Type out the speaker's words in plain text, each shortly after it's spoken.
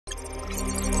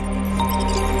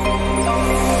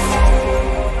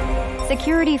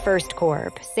Security First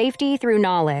Corp. Safety through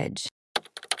knowledge.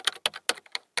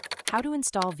 How to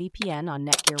install VPN on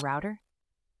Netgear router?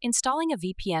 Installing a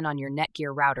VPN on your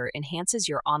Netgear router enhances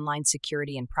your online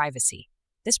security and privacy.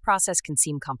 This process can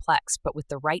seem complex, but with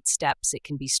the right steps, it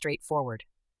can be straightforward.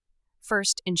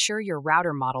 First, ensure your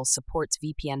router model supports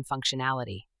VPN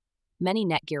functionality. Many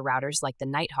Netgear routers, like the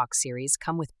Nighthawk series,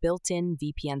 come with built-in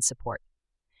VPN support.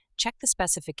 Check the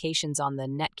specifications on the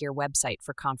Netgear website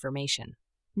for confirmation.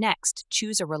 Next,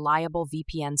 choose a reliable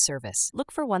VPN service.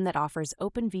 Look for one that offers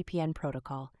OpenVPN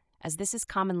protocol, as this is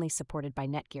commonly supported by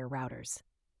Netgear routers.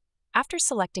 After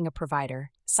selecting a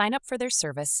provider, sign up for their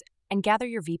service and gather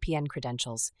your VPN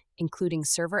credentials, including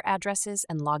server addresses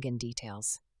and login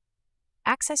details.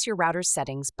 Access your router's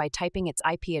settings by typing its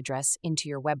IP address into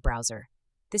your web browser.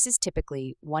 This is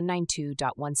typically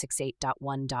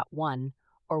 192.168.1.1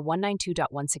 or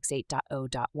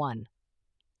 192.168.0.1.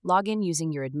 Log in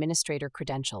using your administrator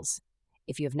credentials.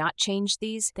 If you have not changed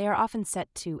these, they are often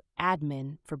set to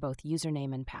admin for both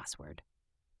username and password.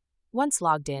 Once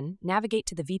logged in, navigate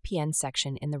to the VPN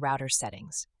section in the router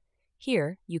settings.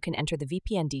 Here, you can enter the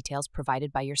VPN details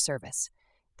provided by your service.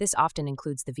 This often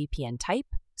includes the VPN type,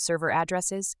 server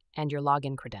addresses, and your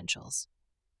login credentials.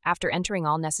 After entering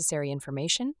all necessary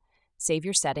information, save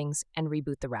your settings and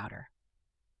reboot the router.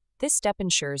 This step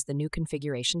ensures the new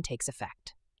configuration takes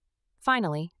effect.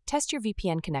 Finally, test your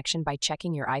VPN connection by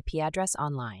checking your IP address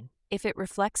online. If it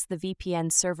reflects the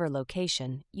VPN server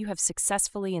location, you have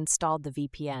successfully installed the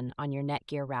VPN on your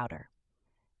Netgear router.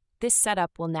 This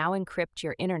setup will now encrypt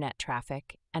your internet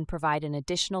traffic and provide an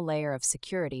additional layer of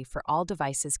security for all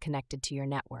devices connected to your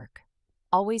network.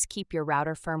 Always keep your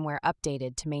router firmware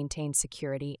updated to maintain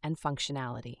security and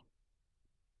functionality.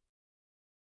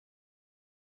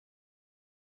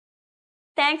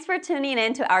 Thanks for tuning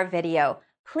in to our video.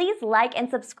 Please like and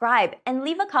subscribe and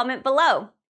leave a comment below.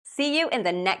 See you in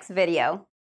the next video.